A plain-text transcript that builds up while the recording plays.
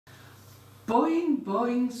Boing,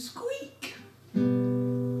 boing, squeak.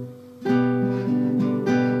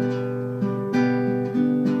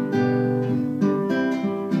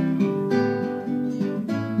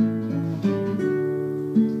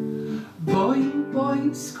 Boing,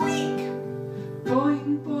 boing, squeak.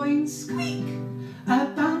 Boing, boing, squeak. A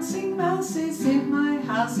bouncing mouse is in my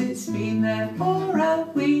house. It's been there for a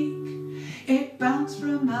week. It bounced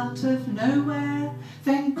from out of nowhere,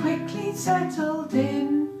 then quickly settled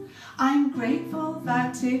in. I'm grateful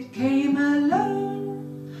that it came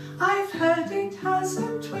alone. I've heard it has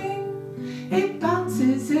a twin. It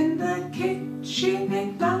bounces in the kitchen,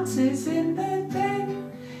 it bounces in the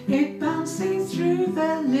den, it bounces through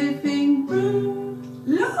the living room.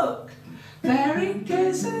 Look, there it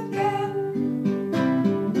goes again.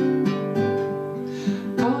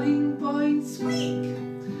 Boing, boing, squeak.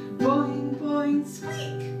 Boing, boing,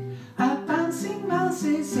 squeak. A bouncing mouse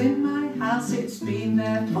is in my house. It's been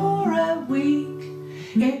there for a week.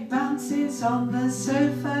 It bounces on the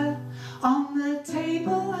sofa, on the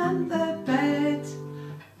table and the bed,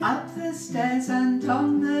 up the stairs and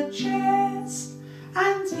on the chairs,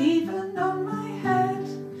 and even on my head.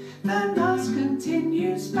 The mouse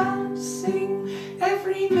continues bouncing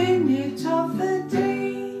every minute of the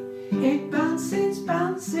day. It bounces,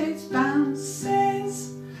 bounces,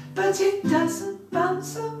 bounces, but it doesn't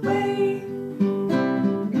bounce away.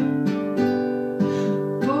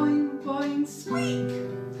 Boing, boing, squeak.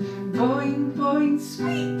 Boing, boing,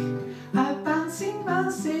 squeak. A bouncing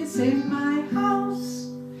mouse is in my house.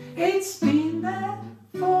 It's been there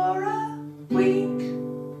for a week.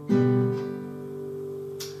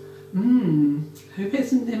 Who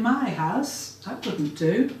isn't in my house? That wouldn't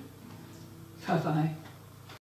do. Bye-bye.